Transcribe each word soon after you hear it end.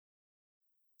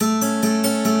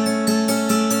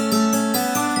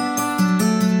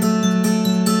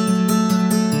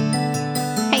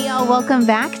Welcome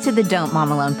back to the Don't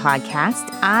Mom Alone podcast.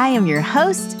 I am your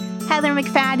host, Heather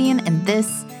McFadden, and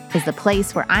this is the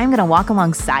place where I'm going to walk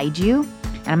alongside you,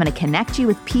 and I'm going to connect you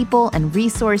with people and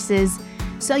resources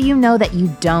so you know that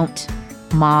you don't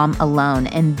mom alone.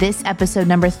 In this episode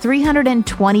number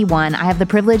 321, I have the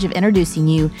privilege of introducing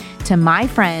you to my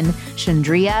friend,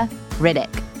 Chandria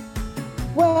Riddick.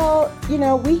 Well,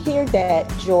 we hear that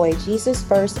joy, Jesus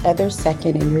first, others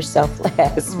second, and yourself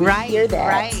last. We hear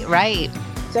that. Right.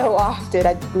 So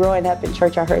often. Growing up in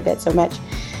church, I heard that so much.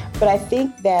 But I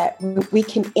think that we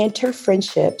can enter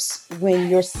friendships when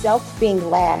yourself being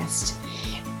last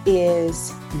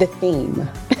is the theme,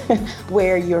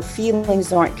 where your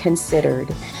feelings aren't considered,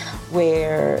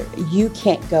 where you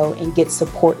can't go and get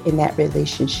support in that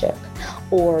relationship,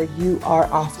 or you are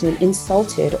often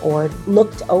insulted or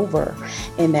looked over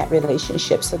in that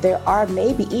relationship. So there are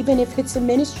maybe, even if it's a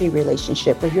ministry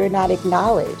relationship where you're not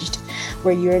acknowledged,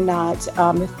 where you're not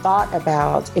thought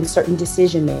about in certain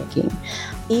decision making,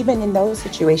 even in those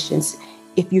situations,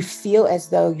 if you feel as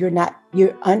though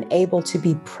you're unable to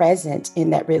be present in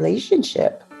that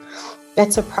relationship,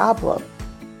 that's a problem.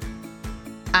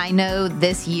 I know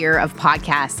this year of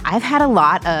podcasts, I've had a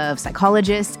lot of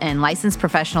psychologists and licensed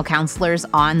professional counselors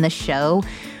on the show,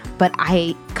 but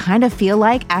I kind of feel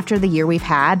like after the year we've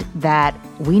had that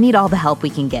we need all the help we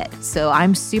can get. So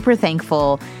I'm super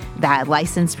thankful that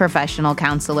licensed professional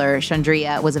counselor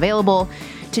Chandria was available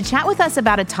to chat with us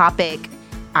about a topic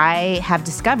I have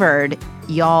discovered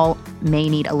y'all may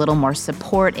need a little more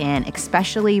support in,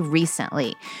 especially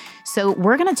recently. So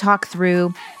we're going to talk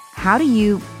through, how do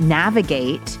you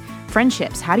navigate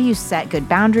friendships? How do you set good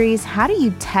boundaries? How do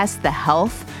you test the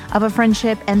health of a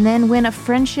friendship? And then when a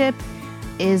friendship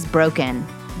is broken,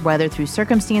 whether through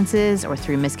circumstances or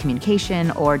through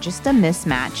miscommunication or just a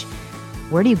mismatch,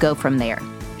 where do you go from there?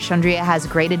 Chandria has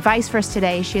great advice for us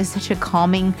today. She has such a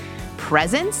calming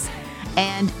presence.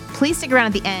 And please stick around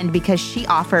at the end because she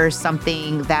offers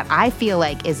something that I feel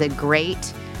like is a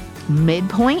great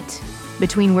midpoint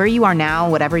between where you are now,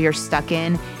 whatever you're stuck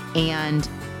in, and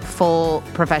full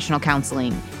professional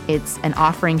counseling. It's an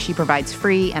offering she provides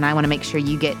free, and I want to make sure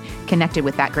you get connected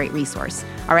with that great resource.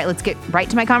 All right, let's get right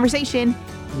to my conversation.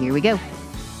 Here we go.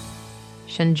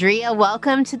 Chandria,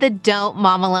 welcome to the Don't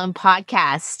Mom Alone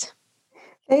podcast.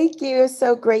 Thank you. It's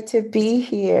so great to be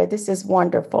here. This is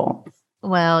wonderful.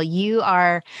 Well, you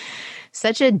are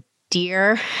such a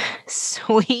dear,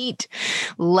 sweet,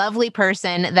 lovely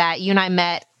person that you and I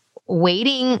met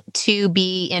waiting to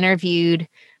be interviewed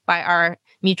by our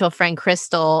mutual friend,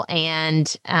 Crystal.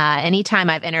 And anytime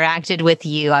I've interacted with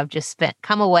you, I've just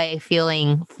come away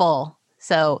feeling full.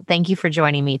 So thank you for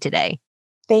joining me today.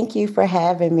 Thank you for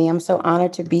having me. I'm so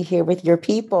honored to be here with your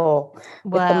people,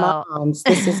 with the moms.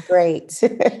 This is great.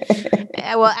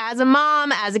 Well, as a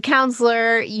mom, as a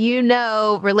counselor,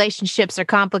 relationships are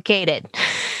complicated.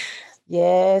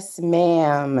 Yes,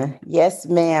 ma'am. Yes,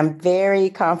 ma'am. Very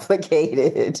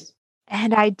complicated.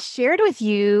 And I shared with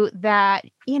you that,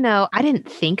 I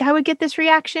didn't think I would get this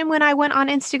reaction when I went on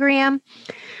Instagram,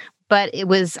 but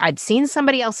I'd seen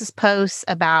somebody else's posts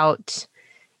about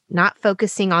not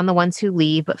focusing on the ones who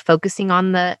leave, but focusing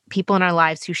on the people in our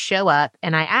lives who show up.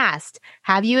 And I asked,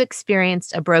 have you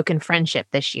experienced a broken friendship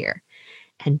this year?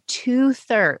 And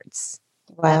 2/3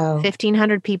 of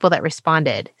 1,500 people that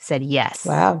responded said yes.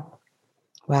 Wow.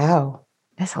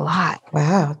 That's a lot.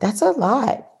 Wow. That's a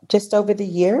lot. Just over the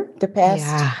year, the past.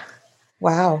 Yeah.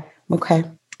 Wow. Okay.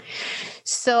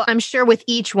 So I'm sure with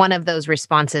each one of those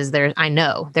responses,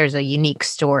 there's a unique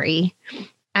story.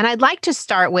 And I'd like to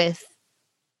start with,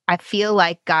 I feel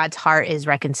like God's heart is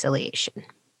reconciliation.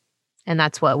 And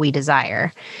that's what we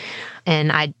desire.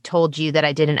 And I told you that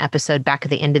I did an episode back at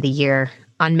the end of the year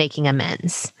on making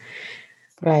amends.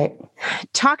 Right.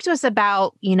 Talk to us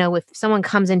about, if someone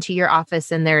comes into your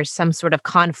office and there's some sort of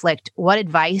conflict, what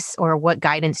advice or what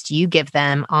guidance do you give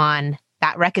them on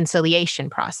that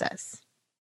reconciliation process?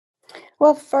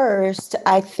 Well, first,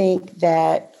 I think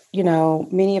that,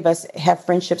 many of us have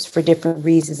friendships for different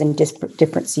reasons and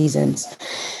different seasons.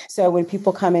 So when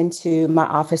people come into my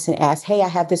office and ask, hey, I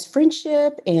have this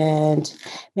friendship and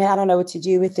man, I don't know what to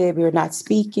do with it. We're not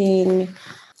speaking.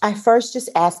 I first just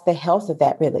ask the health of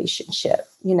that relationship.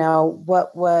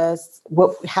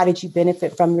 How did you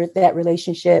benefit from that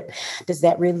relationship? Does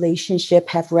that relationship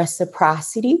have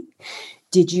reciprocity?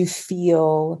 Did you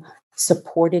feel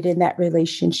supported in that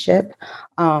relationship?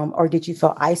 Or did you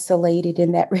feel isolated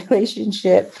in that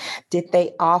relationship? Did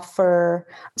they offer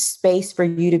space for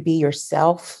you to be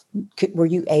yourself? were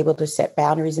you able to set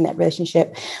boundaries in that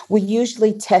relationship? We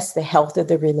usually test the health of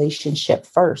the relationship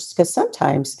first, because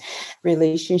sometimes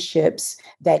relationships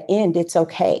that end, it's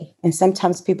okay. And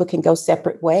sometimes people can go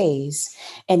separate ways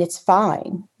and it's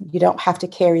fine. You don't have to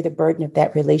carry the burden of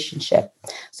that relationship.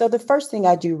 So the first thing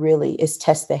I do really is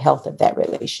test the health of that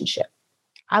relationship.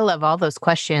 I love all those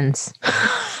questions.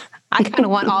 I kind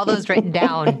of want all those written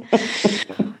down.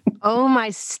 Oh, my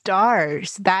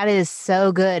stars. That is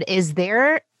so good. Is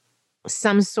there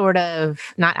some sort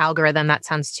of, not algorithm, that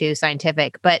sounds too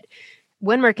scientific, but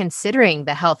when we're considering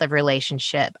the health of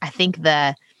relationship, I think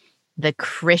the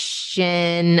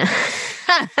Christian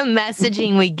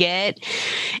messaging we get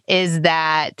is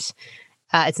that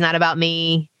it's not about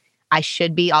me. I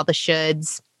should be, all the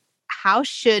shoulds. How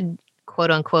should,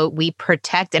 quote unquote, we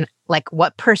protect, and like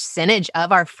what percentage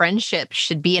of our friendship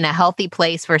should be in a healthy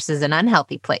place versus an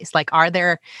unhealthy place? Like, are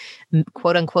there,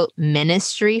 quote unquote,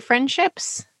 ministry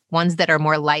friendships, ones that are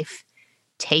more life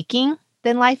taking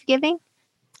than life giving?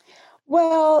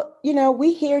 Well,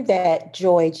 we hear that,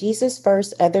 Joy, Jesus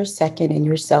first, others second, and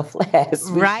yourself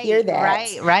last. We hear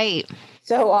that. Right.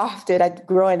 So often.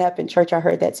 Growing up in church, I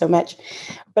heard that so much.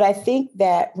 But I think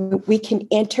that we can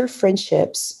enter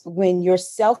friendships when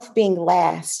yourself being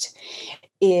last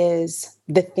is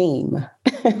the theme,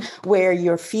 where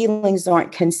your feelings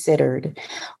aren't considered,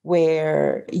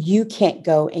 where you can't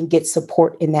go and get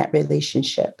support in that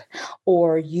relationship,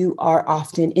 or you are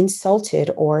often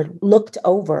insulted or looked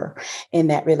over in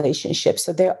that relationship.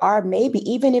 So there are, maybe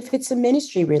even if it's a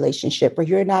ministry relationship where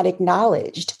you're not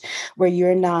acknowledged, where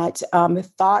you're not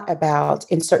thought about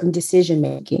in certain decision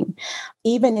making,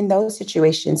 even in those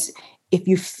situations, if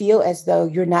you feel as though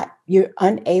you're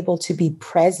unable to be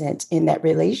present in that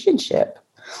relationship,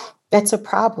 that's a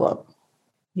problem.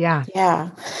 Yeah.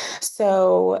 Yeah.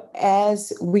 So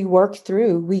as we work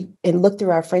through, and look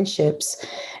through our friendships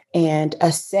and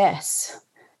assess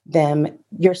them,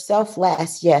 yourself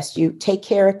last. Yes, you take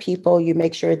care of people, you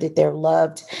make sure that they're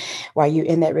loved while you're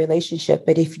in that relationship.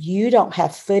 But if you don't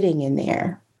have footing in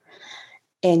there,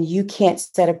 and you can't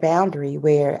set a boundary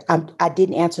where I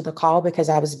didn't answer the call because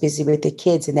I was busy with the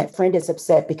kids, and that friend is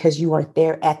upset because you weren't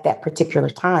there at that particular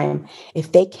time.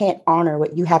 If they can't honor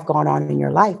what you have going on in your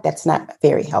life, that's not a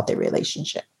very healthy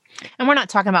relationship. And we're not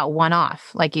talking about one-off,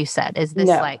 like you said. Is this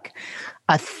like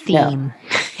a theme?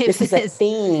 No. This is a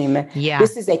theme. Yeah.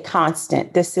 This is a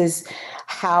constant. This is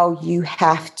how you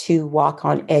have to walk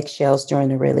on eggshells during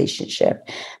the relationship,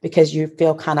 because you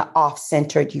feel kind of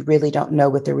off-centered. You really don't know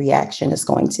what the reaction is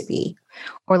going to be.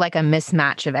 Or like a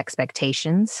mismatch of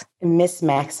expectations.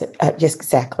 Just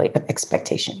exactly, of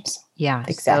expectations. Yeah.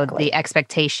 Exactly. So the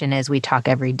expectation is we talk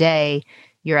every day.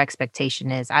 Your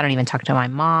expectation is I don't even talk to my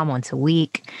mom once a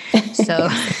week. So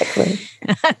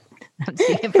I'm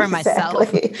speaking for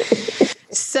myself.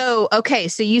 So, okay.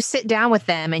 So you sit down with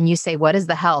them and you say, what is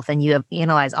the health? And you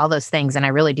analyze all those things. And I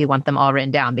really do want them all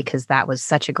written down because that was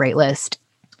such a great list.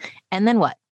 And then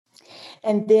what?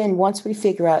 And then once we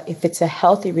figure out if it's a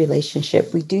healthy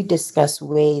relationship, we do discuss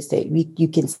ways that you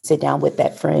can sit down with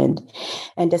that friend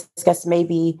and discuss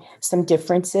maybe some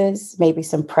differences, maybe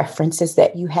some preferences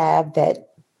that you have that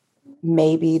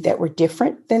were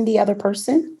different than the other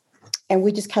person. And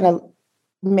we just kind of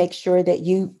make sure that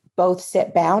you both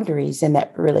set boundaries in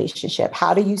that relationship.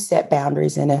 How do you set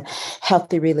boundaries in a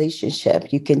healthy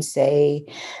relationship? You can say,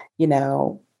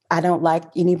 I don't like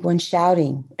anyone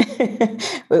shouting.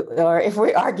 Or if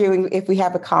we're arguing, if we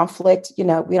have a conflict, we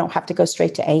don't have to go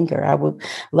straight to anger. I would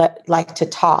like to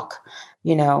talk.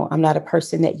 I'm not a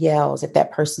person that yells if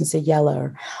that person's a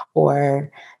yeller,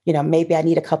 or, maybe I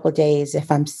need a couple of days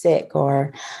if I'm sick,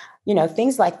 or,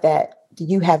 things like that.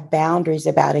 You have boundaries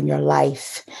about in your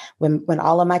life. When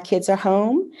all of my kids are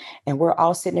home and we're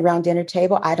all sitting around dinner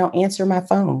table, I don't answer my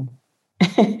phone.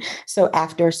 So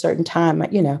after a certain time,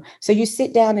 so you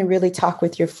sit down and really talk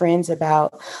with your friends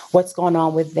about what's going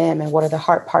on with them and what are the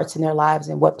hard parts in their lives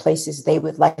and what places they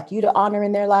would like you to honor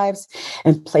in their lives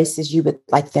and places you would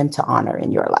like them to honor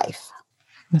in your life.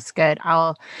 That's good.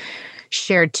 I'll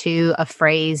share too a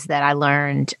phrase that I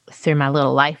learned through my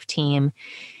little life team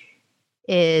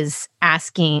is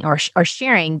asking or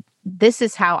sharing, this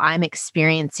is how I'm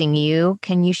experiencing you.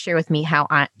 Can you share with me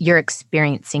how you're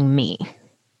experiencing me?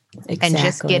 Exactly. And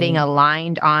just getting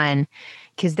aligned on,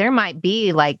 because there might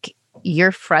be like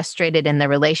you're frustrated in the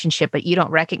relationship, but you don't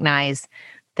recognize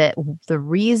that the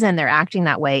reason they're acting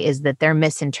that way is that they're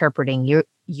misinterpreting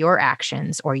your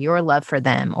actions or your love for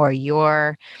them or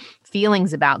your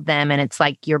feelings about them. And it's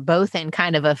like you're both in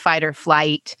kind of a fight or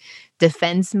flight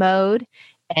defense mode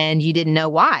and you didn't know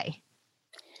why.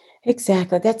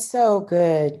 Exactly. That's so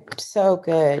good. So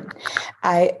good.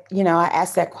 I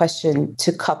ask that question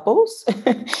to couples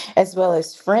as well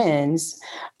as friends.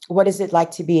 What is it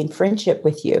like to be in friendship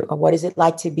with you? Or what is it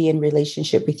like to be in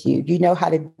relationship with you? You know how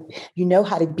to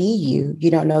be you.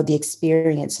 You don't know the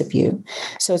experience of you.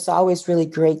 So it's always really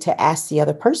great to ask the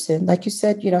other person, like you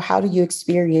said, how do you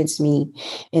experience me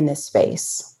in this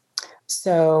space?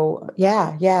 So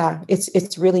yeah,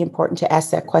 it's really important to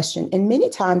ask that question. And many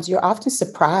times you're often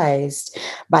surprised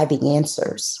by the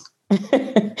answers.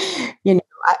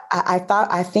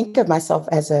 I think of myself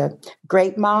as a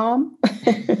great mom,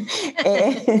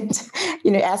 and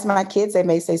ask my kids, they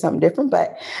may say something different,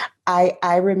 but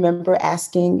I remember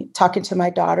talking to my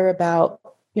daughter about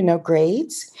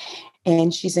grades,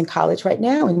 and she's in college right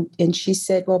now, and she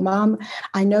said, "Well, Mom,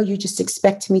 I know you just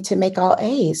expect me to make all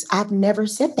A's. I've never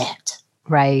said that."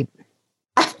 Right.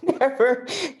 I've never,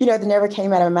 that never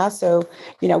came out of my mouth. So,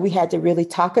 we had to really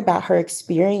talk about her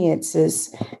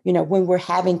experiences, when we're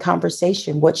having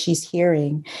conversation, what she's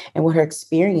hearing and what her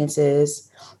experience is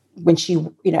when she,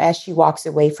 as she walks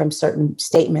away from certain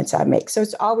statements I make. So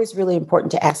it's always really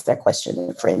important to ask that question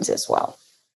to friends as well.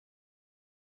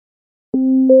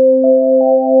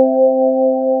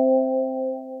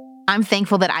 I'm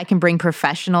thankful that I can bring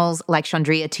professionals like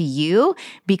Chandria to you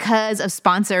because of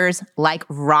sponsors like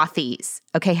Rothy's.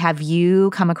 Okay, have you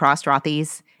come across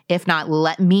Rothy's? If not,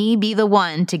 let me be the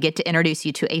one to get to introduce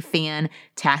you to a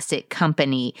fantastic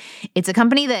company. It's a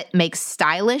company that makes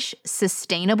stylish,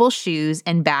 sustainable shoes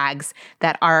and bags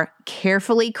that are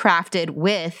carefully crafted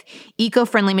with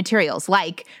eco-friendly materials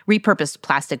like repurposed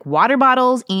plastic water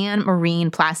bottles and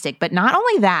marine plastic. But not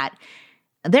only that,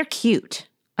 they're cute.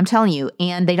 I'm telling you,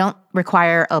 and they don't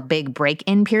require a big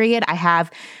break-in period. I have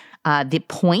the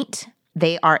Point.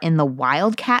 They are in the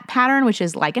Wildcat pattern, which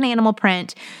is like an animal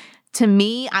print. To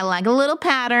me, I like a little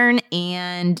pattern,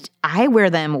 and I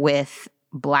wear them with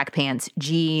black pants,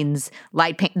 jeans,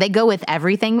 light pants. They go with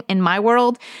everything in my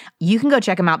world. You can go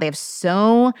check them out. They have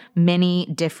so many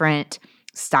different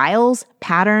styles,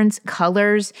 patterns,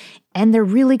 colors, and they're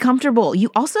really comfortable. You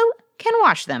also can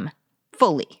wash them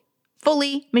fully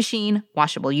machine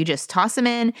washable. You just toss them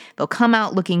in. They'll come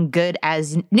out looking good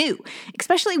as new,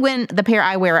 especially when the pair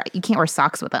I wear, you can't wear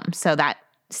socks with them. So that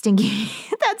stinky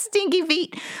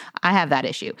feet, I have that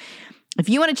issue. If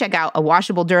you want to check out a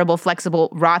washable, durable,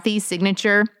 flexible Rothy's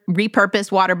signature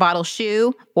repurposed water bottle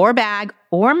shoe or bag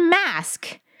or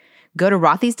mask, go to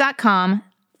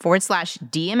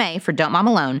rothys.com/DMA for Don't Mom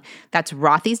Alone. That's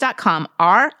rothys.com,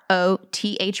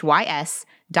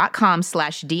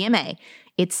 ROTHYS.com/DMA.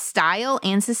 It's style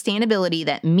and sustainability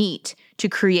that meet to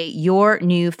create your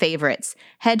new favorites.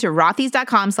 Head to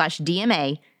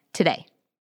rothys.com/DMA today.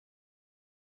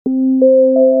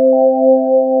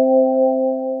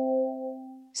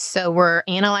 So we're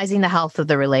analyzing the health of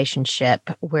the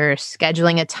relationship. We're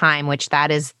scheduling a time, which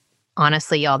that is,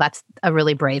 honestly, y'all, that's a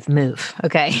really brave move,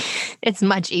 okay? It's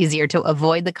much easier to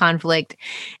avoid the conflict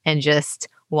and just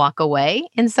walk away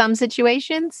in some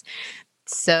situations.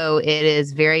 So it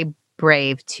is very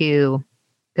brave to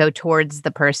go towards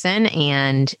the person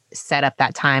and set up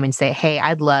that time and say, hey,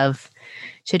 I'd love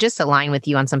to just align with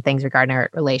you on some things regarding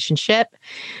our relationship.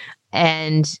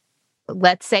 And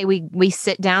let's say we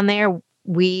sit down there,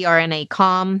 we are in a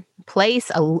calm place.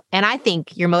 And I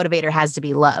think your motivator has to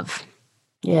be love.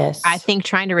 Yes. I think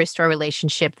trying to restore a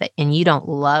relationship and you don't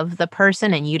love the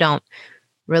person and you don't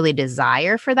really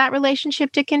desire for that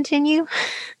relationship to continue,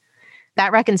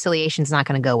 that reconciliation is not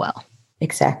going to go well.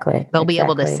 Exactly. They'll be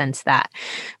able to sense that.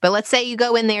 But let's say you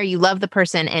go in there, you love the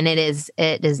person, and it's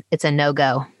a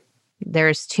no-go.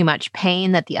 There's too much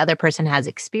pain that the other person has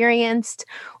experienced,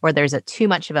 or there's too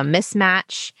much of a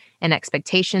mismatch in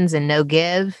expectations and no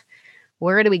give.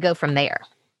 Where do we go from there?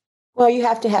 Well, you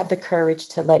have to have the courage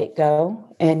to let it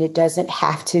go. And it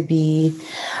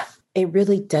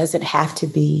really doesn't have to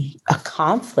be a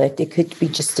conflict. It could be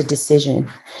just a decision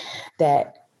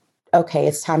that, okay,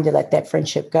 it's time to let that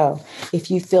friendship go.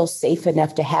 If you feel safe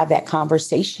enough to have that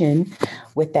conversation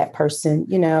with that person,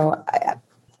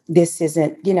 this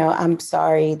isn't, I'm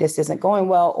sorry, this isn't going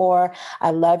well, or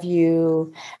I love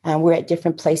you. We're at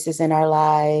different places in our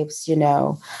lives.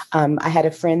 I had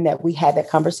a friend that we had that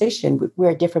conversation.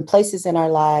 We're at different places in our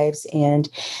lives. And,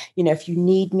 if you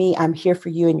need me, I'm here for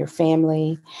you and your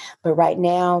family. But right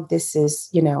now, this is,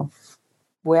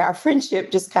 where our friendship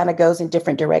just kind of goes in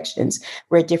different directions.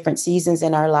 We're at different seasons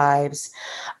in our lives.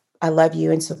 I love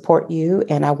you and support you,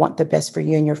 and I want the best for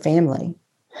you and your family.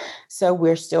 So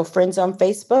we're still friends on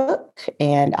Facebook,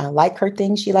 and I like her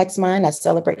things. She likes mine. I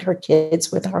celebrate her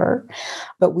kids with her,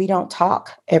 but we don't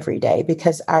talk every day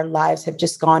because our lives have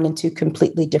just gone into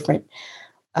completely different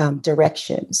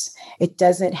directions. It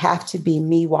doesn't have to be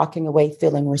me walking away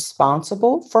feeling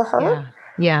responsible for her. Yeah.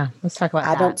 Yeah. Let's talk about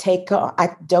I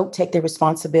don't take the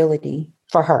responsibility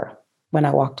for her when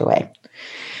I walked away.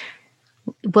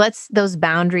 What's those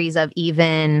boundaries of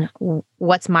even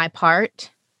what's my part?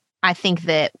 I think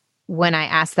that when I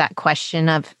asked that question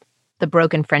of the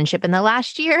broken friendship in the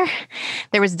last year,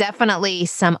 there was definitely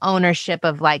some ownership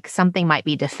of like something might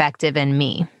be defective in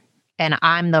me and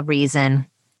I'm the reason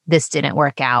this didn't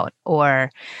work out, or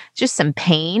just some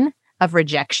pain of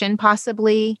rejection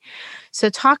possibly. So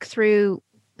talk through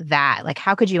that. Like,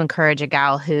 how could you encourage a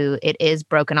gal who it is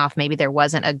broken off? Maybe there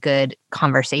wasn't a good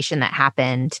conversation that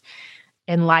happened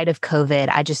in light of COVID.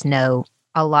 I just know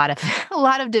a lot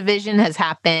of division has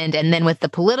happened. And then with the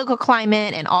political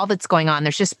climate and all that's going on,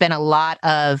 there's just been a lot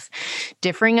of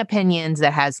differing opinions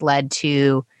that has led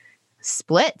to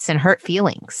splits and hurt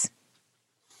feelings.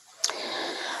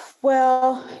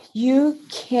 Well, you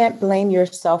can't blame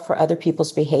yourself for other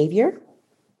people's behavior.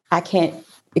 I can't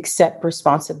accept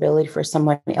responsibility for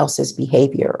someone else's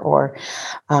behavior or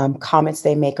comments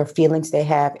they make or feelings they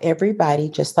have. Everybody,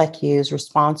 just like you, is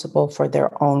responsible for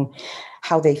their own,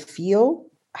 how they feel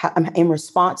in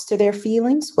response to their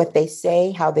feelings, what they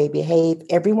say, how they behave.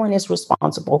 Everyone is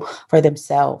responsible for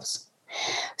themselves.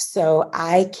 So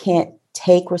I can't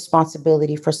take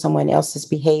responsibility for someone else's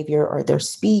behavior or their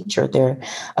speech or their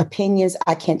opinions.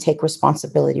 I can't take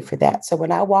responsibility for that. So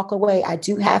when I walk away, I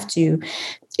do have to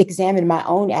examine my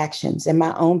own actions and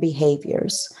my own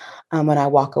behaviors when I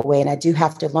walk away. And I do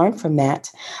have to learn from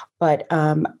that. But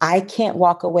I can't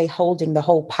walk away holding the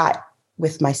whole pot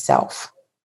with myself.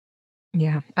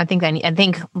 Yeah, I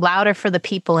think louder for the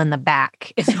people in the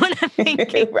back is what I'm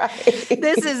thinking. Right.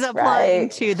 This is applying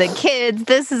to the kids.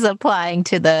 This is applying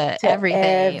to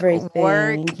everything.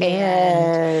 Work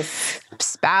and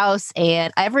spouse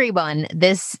and everyone.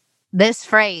 This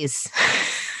phrase,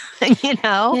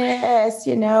 Yes,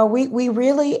 we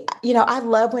really, I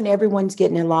love when everyone's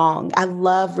getting along. I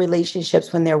love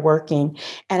relationships when they're working.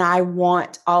 And I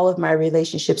want all of my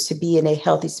relationships to be in a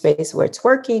healthy space where it's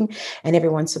working and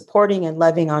everyone's supporting and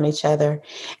loving on each other.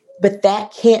 But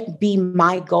that can't be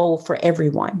my goal for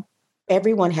everyone.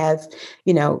 Everyone has,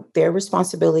 their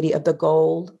responsibility of the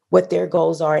goal, what their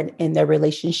goals are in their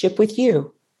relationship with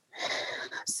you.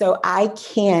 So I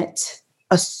can't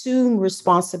assume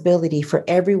responsibility for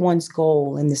everyone's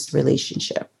goal in this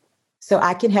relationship. So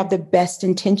I can have the best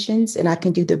intentions and I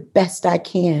can do the best I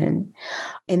can.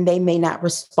 And they may not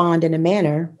respond in the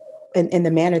manner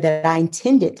that I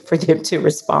intended for them to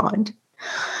respond.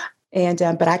 And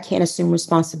but I can't assume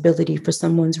responsibility for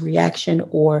someone's reaction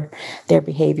or their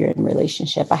behavior in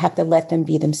relationship. I have to let them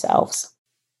be themselves.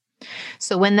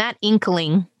 So when that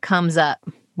inkling comes up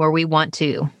where we want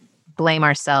to blame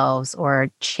ourselves or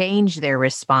change their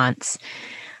response,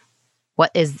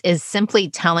 what is simply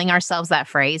telling ourselves that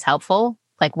phrase helpful?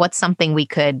 Like, what's something we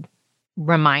could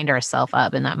remind ourselves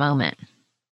of in that moment?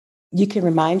 You can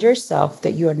remind yourself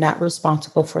that you are not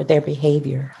responsible for their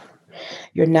behavior.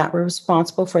 You're not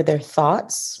responsible for their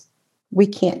thoughts. We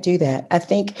can't do that. I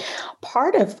think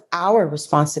part of our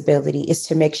responsibility is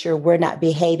to make sure we're not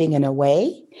behaving in a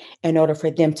way in order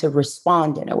for them to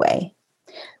respond in a way.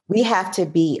 We have to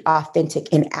be authentic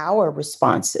in our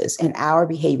responses and our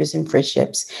behaviors and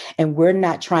friendships. And we're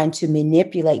not trying to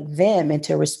manipulate them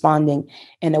into responding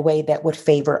in a way that would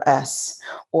favor us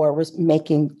or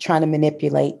trying to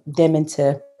manipulate them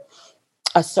into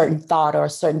a certain thought or a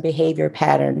certain behavior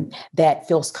pattern that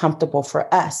feels comfortable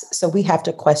for us. So we have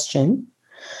to question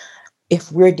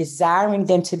if we're desiring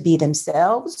them to be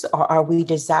themselves, or are we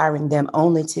desiring them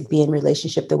only to be in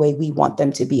relationship the way we want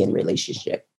them to be in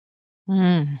relationship?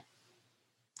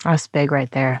 That's big right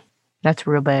there. That's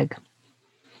real big.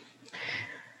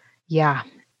 Yeah.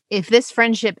 If this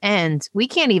friendship ends, we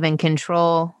can't even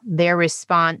control their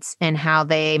response and how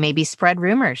they maybe spread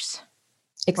rumors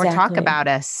or talk about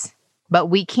us. But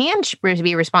we can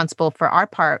be responsible for our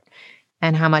part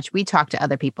and how much we talk to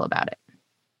other people about it.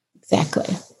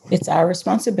 Exactly. It's our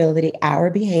responsibility. Our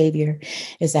behavior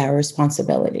is our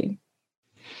responsibility.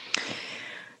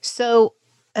 So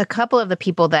a couple of the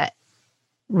people that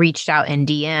reached out in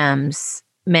DMs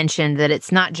mentioned that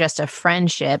it's not just a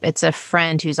friendship, it's a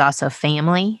friend who's also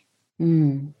family.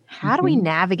 How do we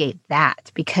navigate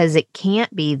that? Because it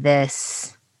can't be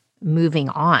this moving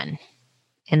on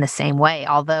in the same way.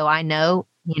 Although I know,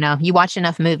 you watch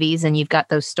enough movies and you've got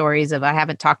those stories of I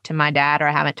haven't talked to my dad or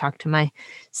I haven't talked to my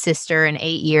sister in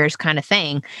 8 years kind of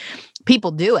thing.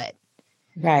 People do it.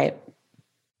 Right.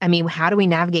 I mean, how do we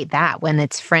navigate that when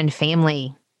it's friend,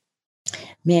 family?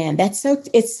 Man, it's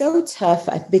so tough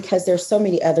because there's so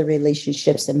many other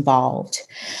relationships involved.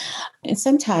 And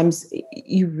sometimes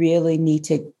you really need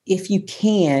to, if you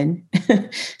can,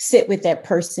 sit with that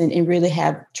person and really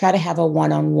try to have a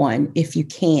one-on-one if you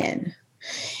can.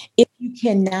 If you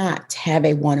cannot have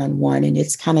a one-on-one and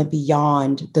it's kind of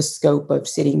beyond the scope of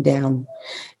sitting down,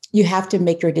 you have to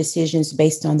make your decisions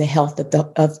based on the health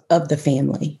of the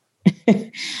family.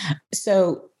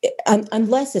 So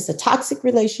unless it's a toxic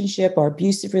relationship or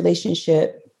abusive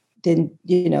relationship, then,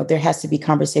 there has to be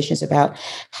conversations about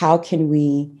how can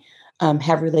we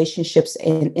have relationships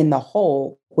in the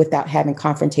whole without having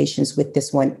confrontations with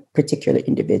this one particular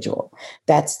individual.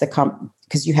 That's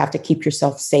because you have to keep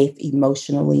yourself safe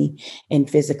emotionally and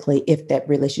physically if that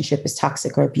relationship is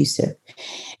toxic or abusive.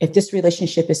 If this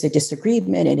relationship is a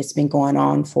disagreement and it's been going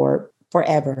on for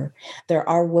forever, there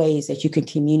are ways that you can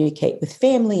communicate with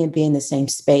family and be in the same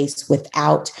space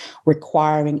without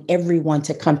requiring everyone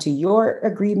to come to your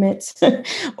agreement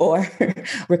or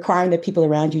requiring the people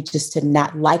around you just to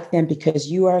not like them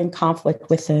because you are in conflict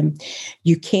with them.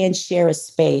 You can share a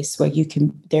space where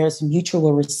there's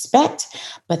mutual respect,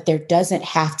 but there doesn't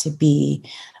have to be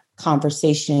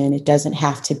conversation. It doesn't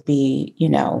have to be,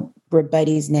 we're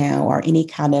buddies now, or any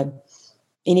kind of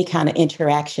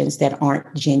interactions that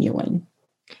aren't genuine.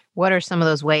 What are some of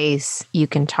those ways you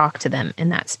can talk to them in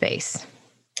that space?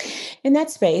 In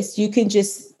that space, you can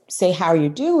just say how you're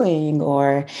doing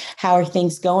or how are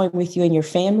things going with you and your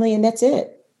family, and that's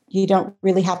it. You don't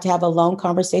really have to have a long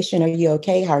conversation. Are you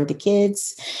okay? How are the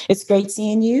kids? It's great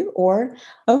seeing you. Or,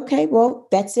 okay, well,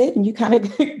 that's it. And you kind of,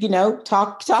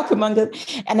 talk among them.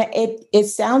 And it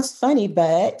sounds funny,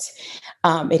 but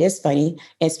it is funny,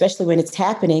 especially when it's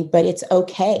happening, but it's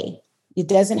okay. It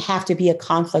doesn't have to be a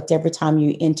conflict every time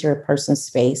you enter a person's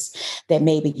space that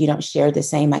maybe you don't share the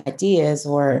same ideas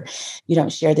or you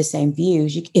don't share the same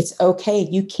views. It's okay.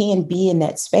 You can be in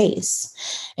that space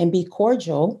and be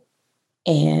cordial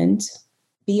and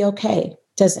be okay.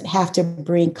 Doesn't have to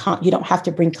bring you don't have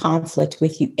to bring conflict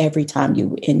with you every time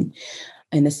you in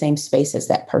the same space as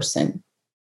that person.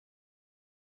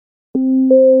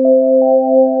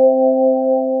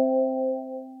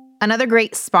 Another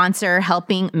great sponsor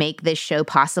helping make this show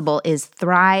possible is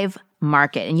Thrive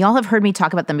Market. And y'all have heard me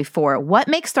talk about them before. What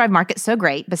makes Thrive Market so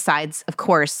great, besides, of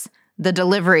course, the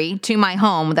delivery to my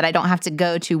home, that I don't have to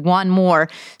go to one more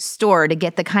store to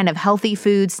get the kind of healthy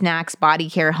food, snacks, body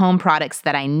care, home products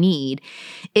that I need,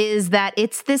 is that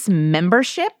it's this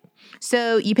membership.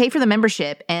 So you pay for the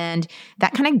membership, and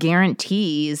that kind of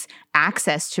guarantees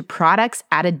access to products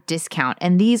at a discount.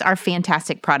 And these are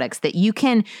fantastic products that you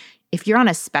can, if you're on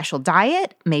a special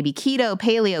diet, maybe keto,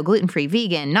 paleo, gluten-free,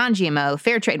 vegan, non-GMO,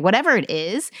 fair trade, whatever it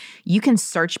is, you can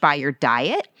search by your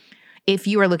diet. If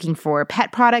you are looking for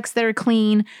pet products that are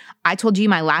clean, I told you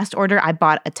my last order, I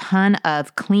bought a ton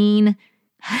of cleaning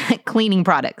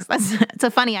products. That's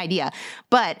a funny idea,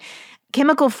 but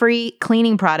chemical-free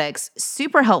cleaning products,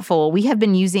 super helpful. We have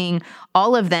been using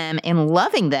all of them and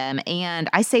loving them,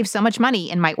 and I saved so much money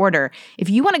in my order. If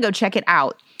you want to go check it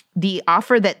out, the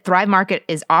offer that Thrive Market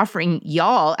is offering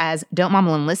y'all as Don't Mom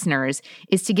Alone listeners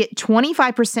is to get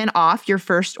 25% off your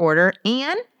first order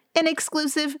and an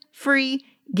exclusive free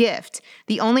gift.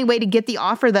 The only way to get the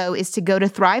offer, though, is to go to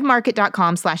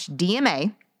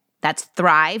thrivemarket.com/DMA. That's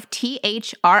Thrive,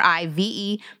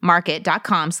 THRIVE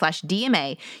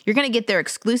market.com/DMA. You're going to get their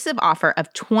exclusive offer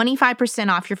of 25%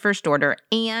 off your first order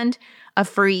and a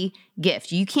free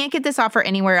gift. You can't get this offer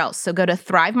anywhere else. So go to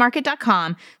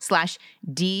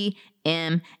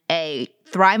thrivemarket.com/DMA.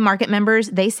 Thrive Market members,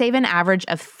 they save an average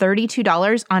of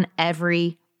 $32 on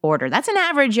every order. That's an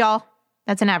average, y'all.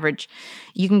 That's an average.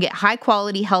 You can get high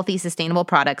quality, healthy, sustainable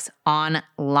products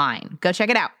online. Go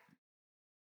check it out.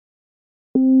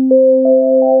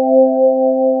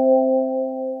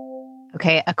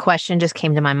 Okay, a question just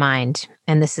came to my mind,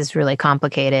 and this is really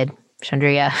complicated,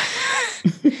 Chandria.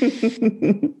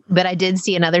 But I did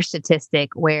see another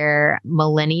statistic where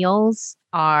millennials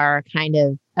are kind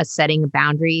of setting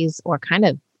boundaries or kind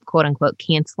of quote unquote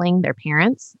canceling their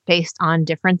parents based on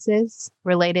differences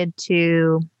related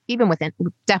to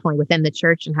definitely within the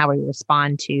church and how we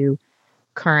respond to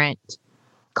current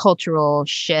cultural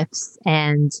shifts,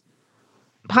 and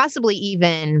possibly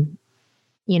even,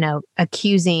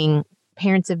 accusing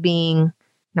parents of being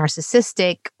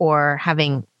narcissistic or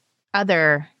having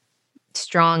other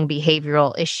strong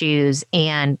behavioral issues,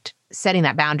 and setting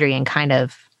that boundary and kind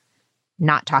of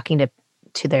not talking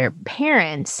to their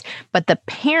parents, but the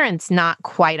parents not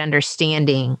quite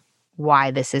understanding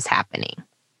why this is happening.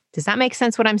 Does that make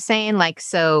sense what I'm saying?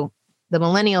 So the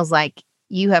millennials,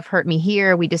 you have hurt me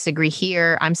here, we disagree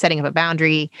here, I'm setting up a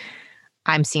boundary,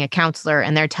 I'm seeing a counselor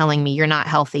and they're telling me you're not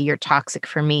healthy, you're toxic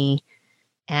for me.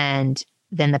 And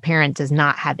then the parent does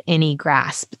not have any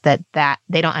grasp that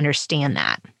they don't understand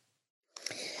that.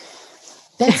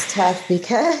 That's tough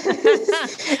because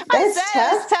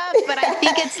It's tough, but I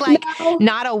think it's like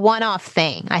not a one-off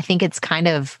thing. I think it's kind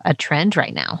of a trend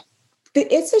right now.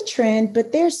 It's a trend,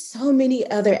 but there's so many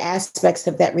other aspects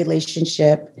of that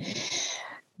relationship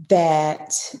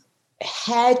that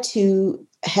had to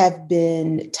have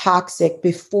been toxic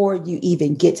before you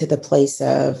even get to the place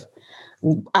of,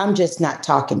 I'm just not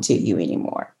talking to you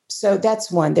anymore. So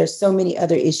that's one. There's so many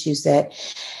other issues that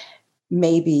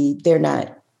maybe they're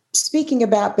not speaking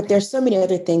about, but there's so many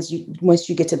other things once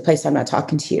you get to the place, I'm not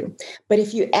talking to you. But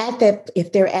if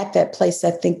they're at that place,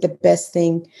 I think the best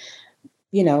thing,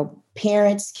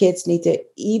 parents, kids need to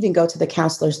even go to the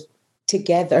counselors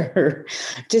together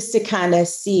just to kind of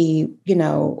see,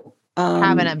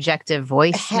 have an objective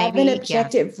voice. Have an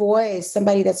objective voice,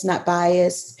 somebody that's not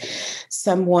biased,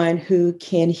 someone who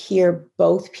can hear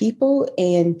both people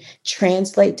and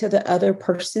translate to the other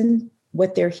person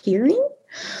what they're hearing.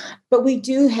 But we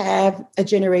do have a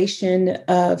generation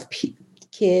of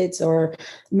kids or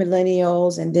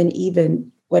millennials, and then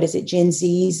even, Gen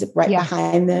Zs right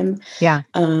behind them. Yeah.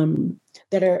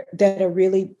 That are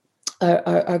really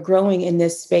are growing in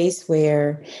this space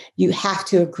where you have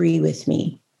to agree with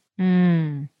me.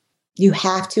 You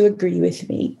have to agree with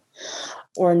me.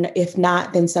 Or if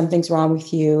not, then something's wrong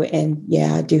with you. And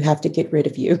I do have to get rid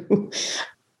of you.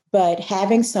 But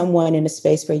having someone in a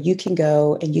space where you can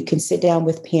go and you can sit down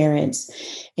with parents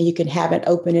and you can have an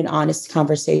open and honest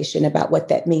conversation about what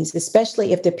that means,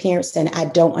 especially if the parents saying, I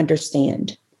don't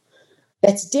understand.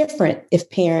 That's different if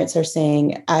parents are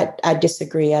saying, I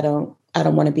disagree. I don't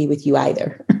want to be with you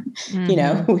either.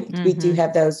 We do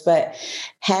have those, but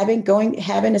having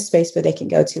a space where they can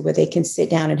go to, where they can sit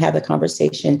down and have a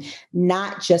conversation,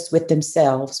 not just with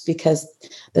themselves, because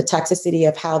the toxicity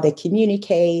of how they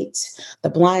communicate, the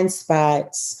blind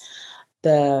spots,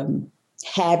 the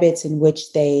habits in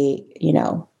which they,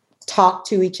 talk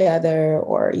to each other,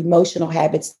 or emotional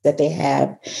habits that they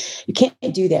have, you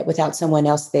can't do that without someone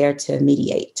else there to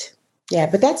mediate. Yeah,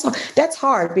 but that's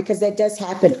hard because that does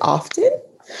happen often.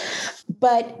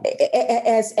 But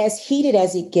as heated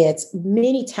as it gets,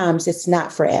 many times it's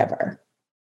not forever.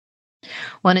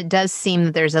 Well, and it does seem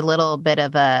that there's a little bit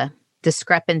of a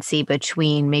discrepancy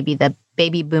between maybe the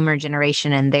baby boomer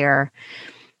generation and their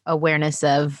awareness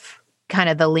of kind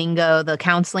of the lingo, the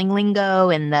counseling lingo,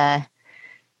 and the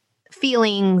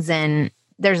feelings, and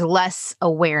there's less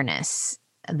awareness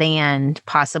than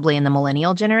possibly in the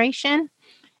millennial generation.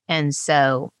 And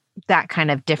so that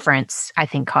kind of difference, I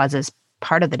think, causes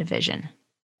part of the division.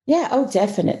 Yeah. Oh,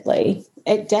 definitely.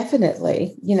 It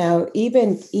definitely,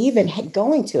 even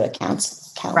going to a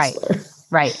counselor.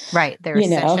 Right. There's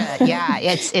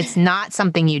it's not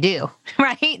something you do,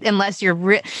 right? Unless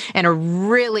you're in a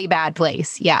really bad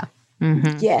place. Yeah.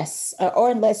 Mm-hmm. Yes. Or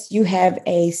unless you have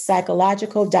a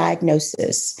psychological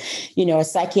diagnosis, a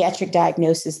psychiatric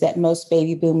diagnosis that most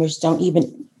baby boomers don't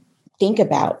even think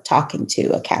about talking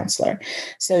to a counselor.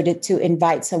 So to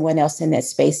invite someone else in that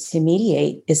space to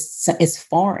mediate is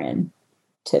foreign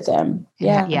to them.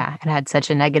 Yeah. Yeah. It had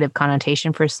such a negative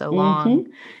connotation for so long.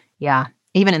 Yeah.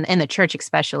 Even in the church,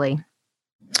 especially.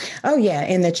 Oh, yeah.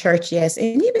 In the church, yes.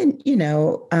 And even,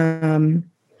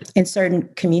 in certain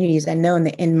communities, I know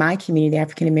in my community, the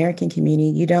African-American community,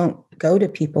 you don't go to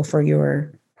people for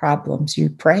your problems. You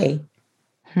pray.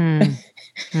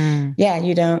 Yeah,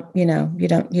 you don't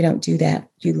do that.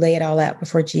 You lay it all out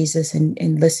before Jesus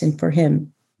and listen for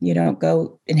him. You don't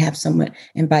go and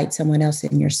invite someone else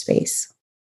in your space.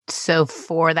 So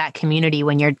for that community,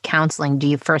 when you're counseling, do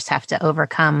you first have to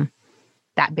overcome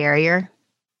that barrier?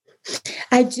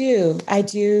 I do.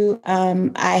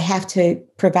 I have to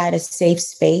provide a safe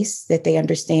space that they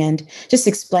understand, just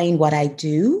explain what I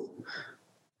do.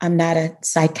 I'm not a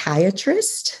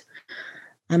psychiatrist.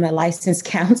 I'm a licensed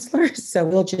counselor. So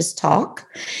we'll just talk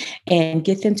and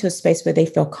get them to a space where they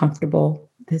feel comfortable.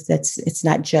 It's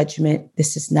not judgment.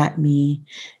 This is not me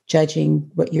judging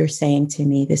what you're saying to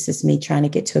me. This is me trying to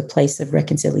get to a place of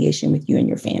reconciliation with you and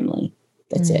your family.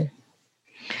 That's it.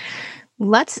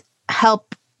 Let's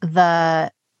help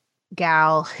the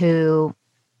gal who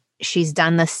she's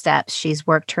done the steps. She's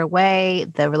worked her way.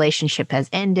 The relationship has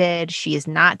ended. She is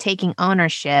not taking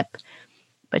ownership,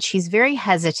 but she's very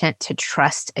hesitant to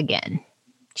trust again.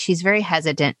 She's very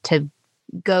hesitant to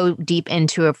go deep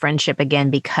into a friendship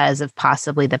again because of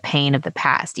possibly the pain of the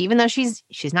past. Even though she's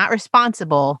not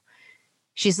responsible,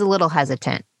 she's a little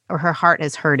hesitant, or her heart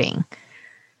is hurting.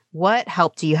 What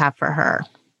help do you have for her?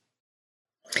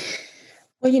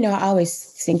 Well, I always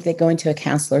think that going to a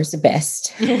counselor is the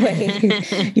best way.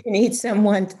 You need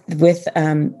someone with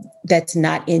that's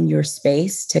not in your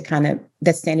space to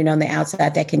that's standing on the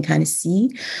outside that can kind of see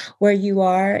where you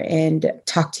are and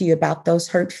talk to you about those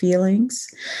hurt feelings.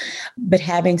 But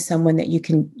having someone that you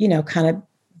can, kind of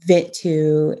vent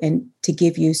to and to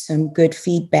give you some good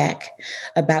feedback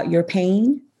about your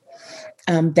pain.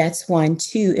 That's one.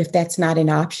 Two, if that's not an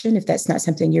option, if that's not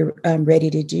something you're ready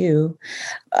to do,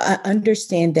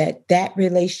 understand that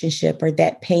relationship or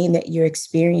that pain that you're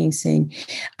experiencing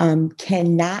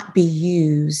cannot be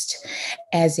used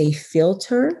as a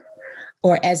filter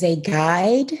or as a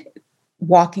guide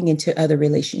walking into other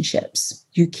relationships.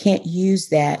 You can't use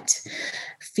that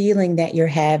feeling that you're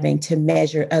having to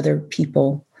measure other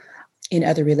people in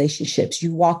other relationships.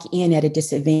 You walk in at a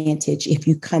disadvantage if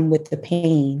you come with the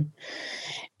pain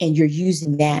and you're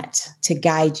using that to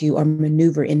guide you or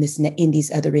maneuver in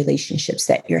these other relationships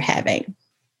that you're having.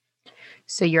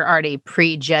 So you're already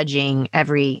prejudging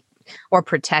or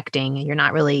protecting. You're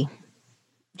not really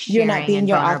You're not being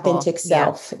your authentic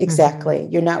self. Yeah. Exactly.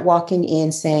 Mm-hmm. You're not walking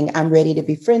in saying, I'm ready to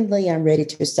be friendly. I'm ready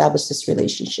to establish this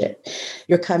relationship.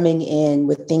 You're coming in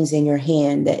with things in your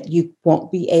hand that you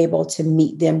won't be able to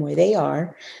meet them where they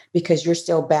are because you're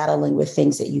still battling with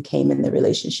things that you came in the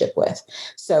relationship with.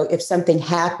 So if something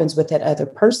happens with that other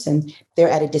person, they're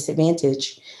at a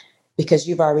disadvantage because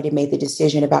you've already made the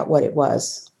decision about what it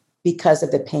was because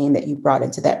of the pain that you brought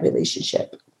into that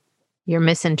relationship. You're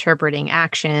misinterpreting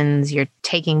actions. You're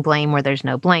taking blame where there's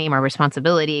no blame or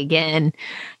responsibility again.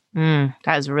 That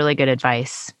was really good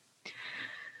advice.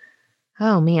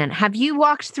 Oh, man. Have you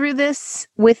walked through this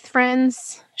with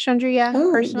friends, Chandria,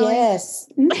 personally? Yes.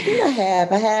 I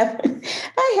have.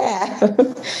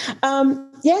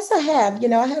 Yes, I have.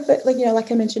 I have,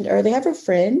 like I mentioned earlier, I have a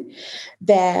friend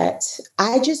that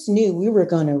I just knew we were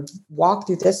going to walk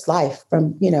through this life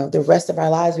from, the rest of our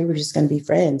lives. We were just going to be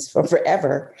friends for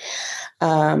forever.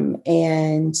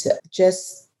 And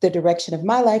just the direction of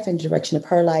my life and direction of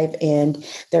her life. And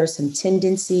there are some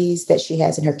tendencies that she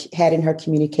had in her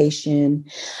communication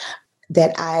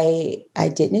that I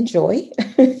didn't enjoy.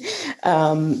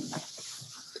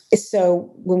 So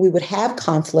when we would have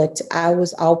conflict, I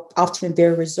was often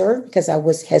very reserved because I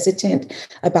was hesitant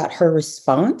about her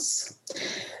response.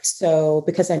 So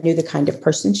because I knew the kind of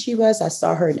person she was, I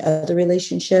saw her in other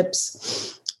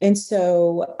relationships. And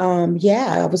so,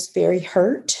 I was very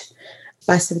hurt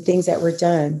by some things that were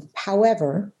done.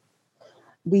 However,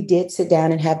 we did sit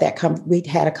down and have we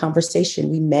had a conversation.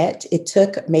 We met. It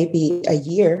took maybe a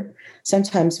year.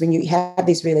 Sometimes when you have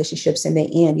these relationships and they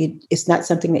end, it's not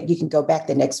something that you can go back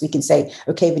the next week and say,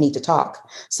 okay, we need to talk.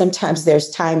 Sometimes there's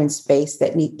time and space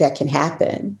that can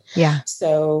happen. Yeah.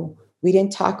 So we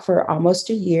didn't talk for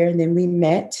almost a year, and then we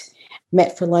met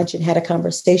for lunch and had a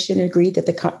conversation and agreed that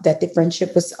the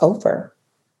friendship was over.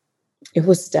 It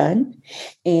was done.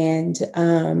 And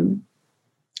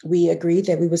we agreed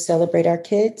that we would celebrate our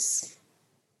kids.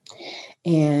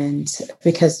 And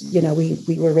because,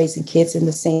 we were raising kids we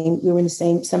were in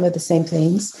some of the same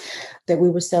things, that we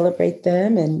would celebrate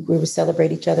them and we would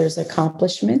celebrate each other's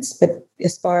accomplishments. But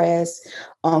as far as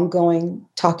ongoing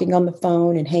talking on the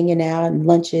phone and hanging out and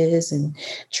lunches and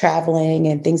traveling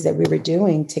and things that we were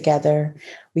doing together,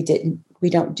 we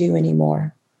don't do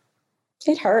anymore.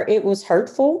 It hurt. It was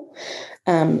hurtful.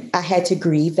 I had to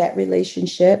grieve that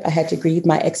relationship. I had to grieve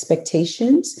my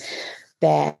expectations,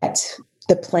 that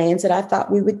the plans that I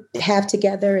thought we would have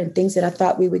together and things that I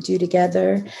thought we would do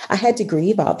together. I had to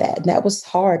grieve all that. And that was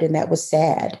hard and that was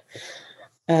sad.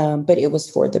 But it was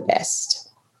for the best.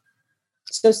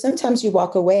 So sometimes you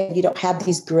walk away and you don't have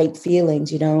these great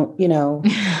feelings. You don't,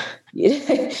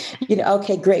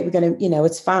 okay, great. We're going to,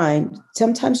 it's fine.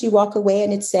 Sometimes you walk away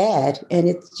and it's sad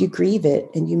and you grieve it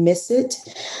and you miss it,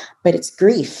 but it's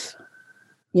grief,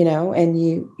 and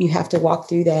you have to walk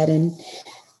through that and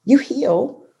you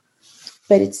heal,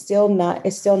 but it's still not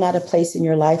a place in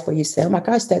your life where you say, oh my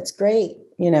gosh, that's great.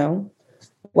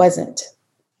 Wasn't.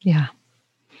 Yeah.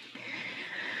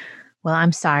 Well,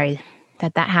 I'm sorry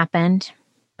that happened,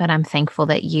 but I'm thankful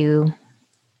that you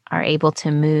are able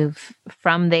to move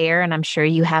from there. And I'm sure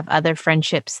you have other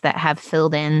friendships that have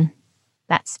filled in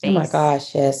that space. Oh my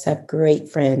gosh, yes. I have great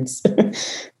friends.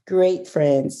 Great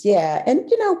friends. Yeah. And,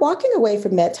 walking away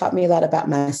from that taught me a lot about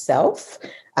myself.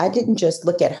 I didn't just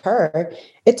look at her.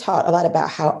 It taught a lot about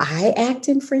how I act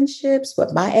in friendships,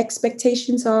 what my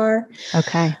expectations are.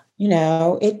 Okay.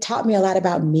 It taught me a lot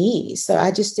about me. So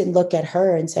I just didn't look at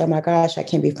her and say, oh my gosh, I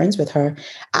can't be friends with her.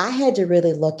 I had to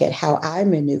really look at how I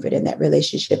maneuvered in that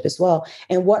relationship as well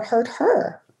and what hurt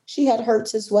her. She had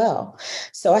hurts as well.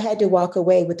 So I had to walk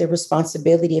away with the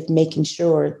responsibility of making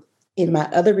sure in my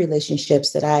other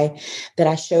relationships that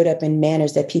I showed up in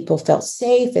manners that people felt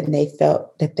safe, and they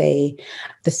felt that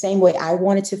the same way I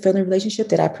wanted to feel in a relationship,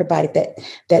 that I provided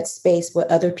that space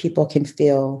where other people can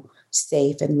feel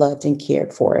safe and loved and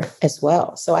cared for as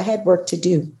well. So I had work to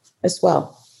do as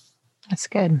well. That's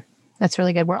good. That's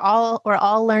really good. We're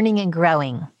all learning and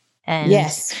growing. And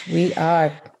yes, we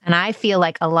are. And I feel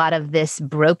like a lot of this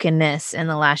brokenness in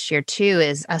the last year too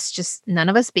is us just none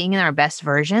of us being in our best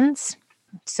versions.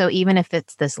 So even if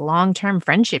it's this long-term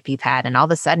friendship you've had and all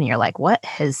of a sudden you're like, what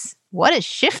has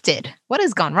shifted? What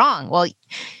has gone wrong? Well,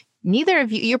 neither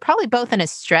of you're probably both in a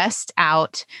stressed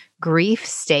out grief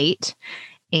state.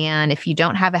 And if you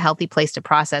don't have a healthy place to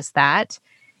process that,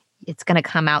 it's going to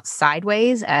come out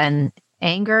sideways and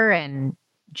anger and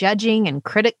judging and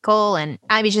critical. And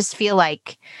I just feel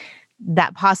like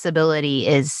that possibility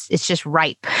it's just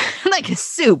ripe, like a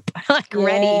soup, like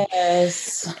ready.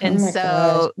 And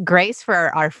so grace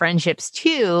for our friendships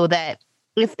too, that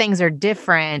if things are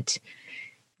different,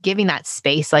 giving that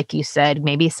space, like you said,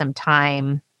 maybe some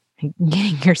time,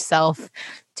 getting yourself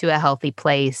to a healthy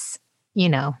place,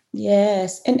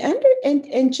 Yes.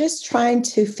 And just trying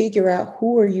to figure out,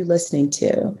 who are you listening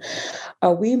to?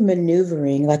 Are we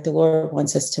maneuvering like the Lord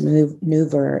wants us to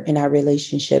maneuver in our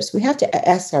relationships? We have to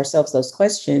ask ourselves those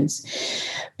questions,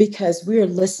 because we're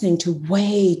listening to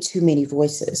way too many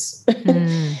voices.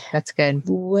 That's good.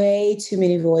 Way too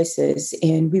many voices.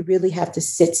 And we really have to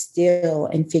sit still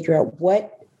and figure out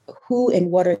who and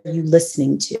what are you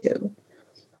listening to?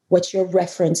 What's your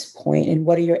reference point, and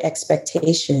what are your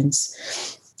expectations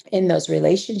in those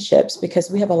relationships?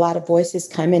 Because we have a lot of voices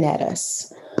coming at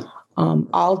us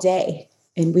all day.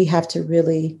 And we have to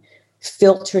really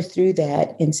filter through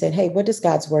that and say, hey, what does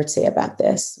God's word say about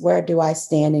this? Where do I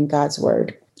stand in God's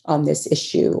word on this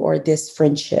issue or this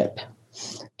friendship?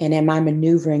 And am I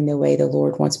maneuvering the way the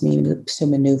Lord wants me to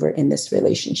maneuver in this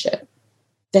relationship?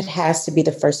 That has to be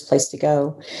the first place to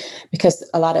go, because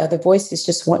a lot of other voices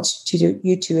just want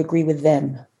you to agree with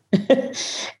them.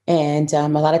 And a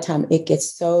lot of time it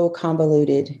gets so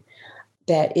convoluted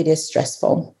that it is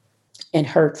stressful and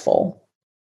hurtful.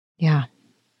 Yeah.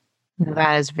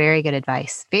 That is very good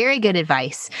advice. Very good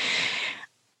advice.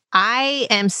 I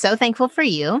am so thankful for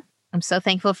you. I'm so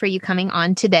thankful for you coming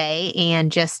on today,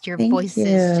 and just your voice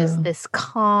is just this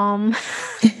calm,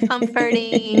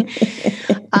 comforting,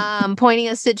 pointing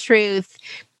us to truth.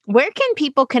 Where can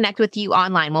people connect with you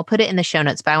online? We'll put it in the show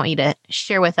notes, but I want you to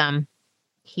share with them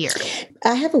here.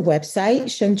 I have a website,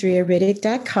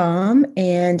 ShandriaRiddick.com,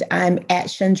 and I'm at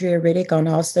Shandria Riddick on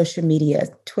all social media,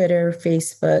 Twitter,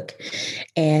 Facebook,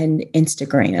 and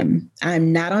Instagram.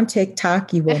 I'm not on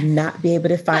TikTok. You will not be able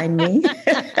to find me.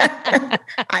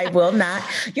 I will not.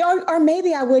 Or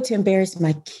maybe I would, to embarrass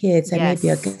my kids. That may be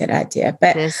a good idea.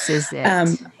 But this is it.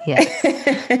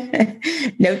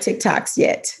 No TikToks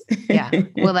yet. Yeah.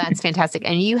 Well, that's fantastic.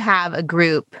 And you have a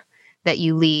group that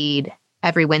you lead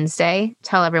every Wednesday.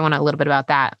 Tell everyone a little bit about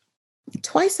that.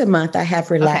 Twice a month, I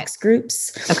have relax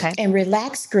groups. Okay. And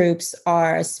relax groups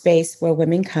are a space where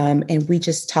women come and we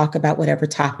just talk about whatever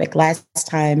topic. Last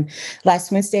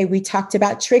Wednesday, we talked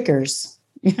about triggers.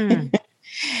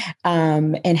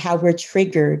 And how we're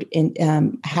triggered,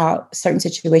 and how certain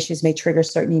situations may trigger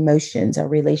certain emotions, or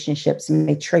relationships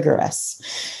may trigger us.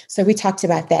 So we talked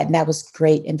about that, and that was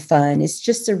great and fun. It's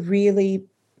just a really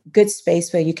good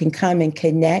space where you can come and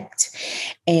connect,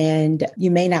 and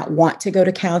you may not want to go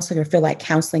to counseling or feel like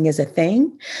counseling is a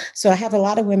thing. So I have a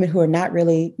lot of women who are not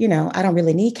really, I don't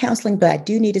really need counseling, but I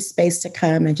do need a space to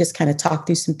come and just kind of talk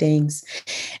through some things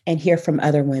and hear from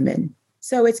other women.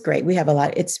 So it's great. We have a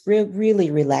lot. It's really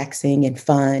relaxing and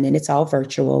fun, and it's all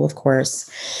virtual, of course.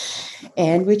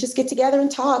 And we just get together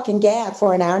and talk and gab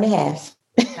for an hour and a half.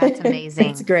 That's amazing.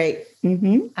 It's great.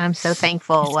 Mm-hmm. I'm so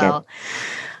thankful.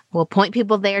 We'll point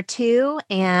people there too.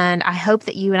 And I hope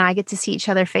that you and I get to see each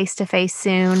other face to face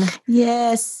soon.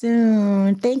 Yes,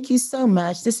 soon. Thank you so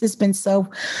much. This has been so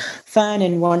fun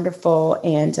and wonderful.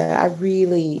 And I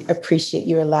really appreciate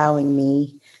you allowing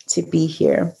me to be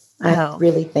here. I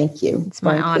really thank you. It's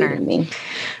my honor.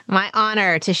 My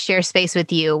honor to share space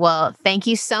with you. Well, thank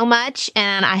you so much.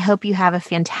 And I hope you have a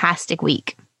fantastic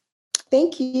week.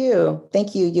 Thank you.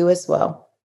 Thank you. You as well.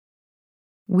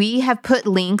 We have put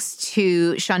links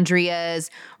to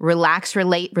Shandria's Relax,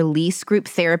 Relate, Release group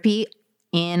therapy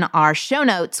in our show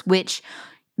notes, which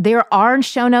there are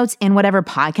show notes in whatever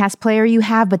podcast player you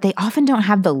have, but they often don't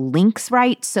have the links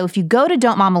right. So if you go to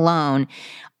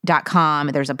don'tmomalone.com,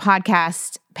 there's a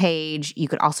podcast page. You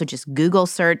could also just Google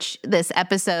search this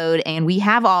episode, and we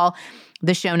have all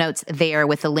the show notes there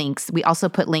with the links. We also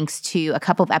put links to a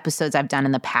couple of episodes I've done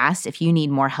in the past. If you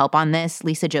need more help on this,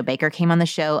 Lisa Jo Baker came on the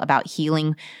show about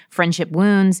healing friendship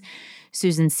wounds.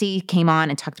 Susan C. came on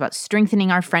and talked about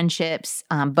strengthening our friendships.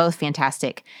 Both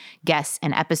fantastic guests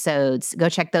and episodes. Go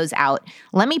check those out.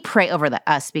 Let me pray over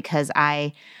us because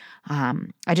I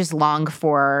just long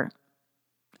for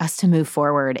us to move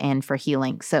forward and for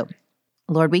healing. So,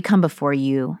 Lord, we come before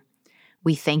you.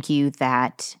 We thank you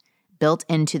that built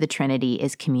into the Trinity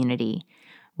is community.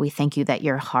 We thank you that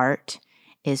your heart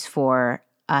is for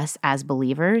us as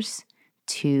believers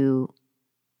to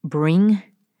bring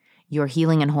your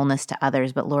healing and wholeness to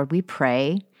others. But Lord, we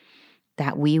pray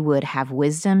that we would have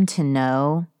wisdom to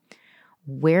know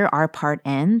where our part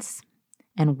ends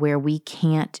and where we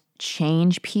can't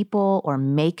change people or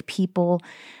make people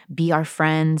be our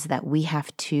friends, that we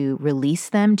have to release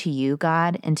them to you,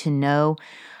 God, and to know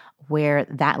where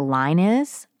that line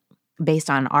is based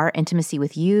on our intimacy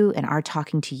with you and our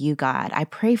talking to you, God. I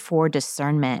pray for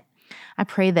discernment. I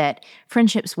pray that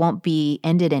friendships won't be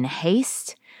ended in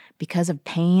haste because of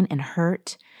pain and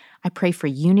hurt. I pray for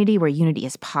unity where unity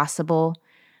is possible,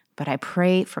 but I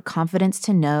pray for confidence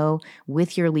to know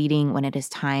with your leading when it is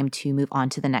time to move on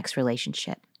to the next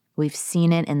relationship. We've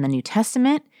seen it in the New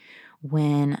Testament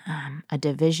when a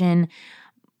division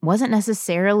wasn't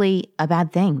necessarily a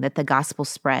bad thing, that the gospel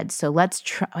spread. So let's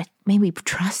maybe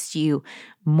trust you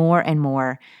more and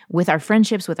more with our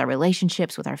friendships, with our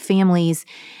relationships, with our families,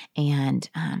 and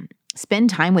spend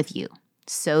time with you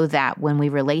so that when we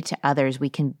relate to others, we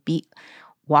can be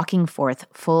walking forth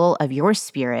full of your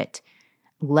spirit,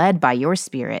 led by your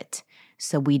spirit,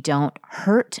 so we don't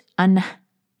hurt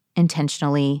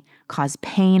unintentionally, cause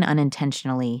pain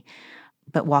unintentionally,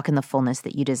 but walk in the fullness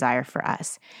that you desire for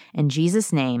us. In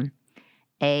Jesus' name,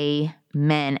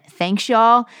 amen. Thanks,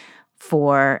 y'all,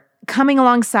 for coming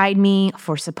alongside me,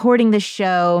 for supporting this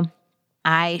show.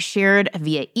 I shared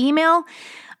via email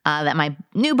that my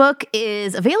new book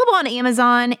is available on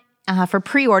Amazon for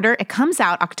pre-order. It comes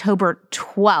out October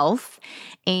 12th.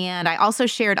 And I also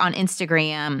shared on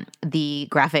Instagram the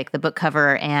graphic, the book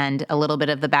cover, and a little bit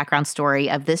of the background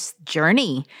story of this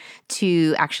journey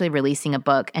to actually releasing a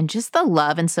book. And just the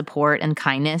love and support and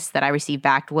kindness that I received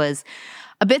back was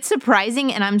a bit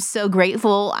surprising, and I'm so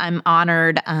grateful. I'm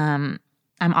honored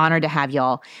to have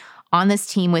y'all on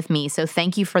this team with me. So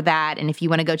thank you for that. And if you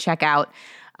want to go check out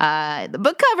the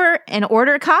book cover and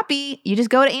order a copy, you just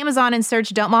go to Amazon and search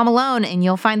Don't Mom Alone and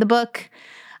you'll find the book.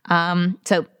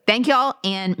 So thank y'all,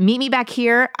 and meet me back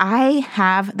here. I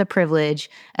have the privilege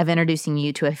of introducing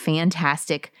you to a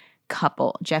fantastic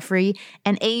couple, Jeffrey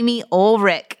and Amy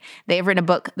Ulrich. They've written a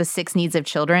book, The 6 Needs of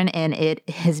Children, and it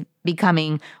is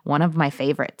becoming one of my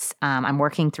favorites. I'm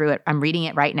working through it. I'm reading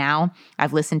it right now.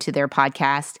 I've listened to their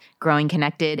podcast, Growing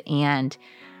Connected, and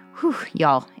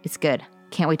y'all, it's good.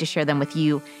 Can't wait to share them with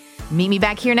you. Meet me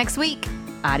back here next week.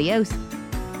 Adios.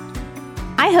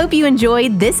 I hope you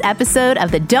enjoyed this episode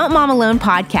of the Don't Mom Alone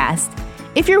podcast.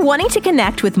 If you're wanting to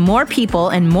connect with more people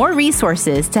and more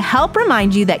resources to help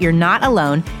remind you that you're not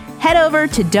alone, head over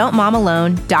to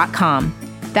don'tmomalone.com.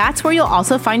 That's where you'll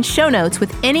also find show notes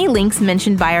with any links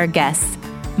mentioned by our guests.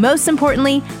 Most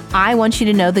importantly, I want you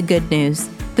to know the good news,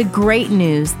 the great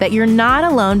news that you're not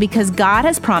alone because God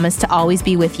has promised to always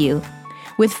be with you.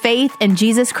 With faith in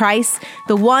Jesus Christ,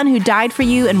 the one who died for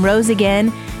you and rose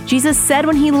again, Jesus said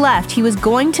when he left, he was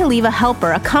going to leave a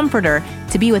helper, a comforter,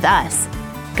 to be with us.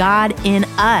 God in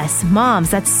us. Moms,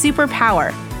 that's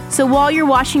superpower. So while you're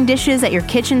washing dishes at your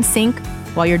kitchen sink,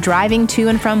 while you're driving to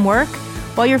and from work,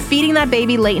 while you're feeding that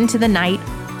baby late into the night,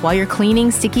 while you're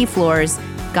cleaning sticky floors,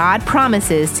 God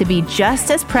promises to be just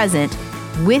as present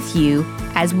with you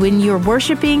as when you're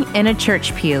worshiping in a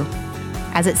church pew.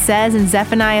 As it says in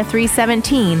Zephaniah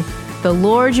 3:17, the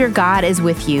Lord your God is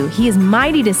with you. He is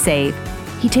mighty to save.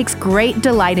 He takes great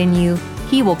delight in you.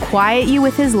 He will quiet you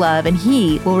with his love, and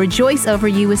he will rejoice over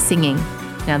you with singing.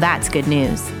 Now that's good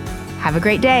news. Have a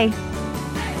great day.